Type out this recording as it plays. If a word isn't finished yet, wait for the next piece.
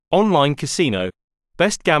Online casino.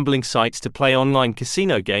 Best gambling sites to play online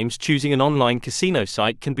casino games. Choosing an online casino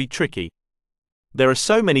site can be tricky. There are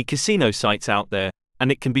so many casino sites out there,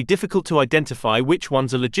 and it can be difficult to identify which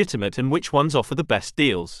ones are legitimate and which ones offer the best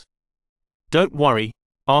deals. Don't worry,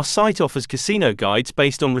 our site offers casino guides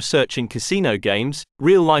based on researching casino games,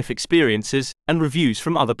 real-life experiences, and reviews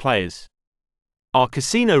from other players. Our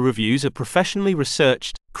casino reviews are professionally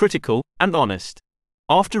researched, critical, and honest.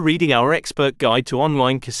 After reading our expert guide to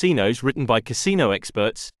online casinos written by casino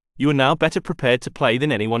experts, you are now better prepared to play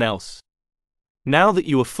than anyone else. Now that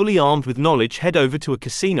you are fully armed with knowledge, head over to a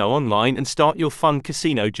casino online and start your fun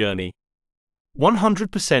casino journey.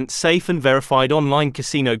 100% safe and verified online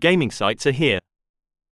casino gaming sites are here.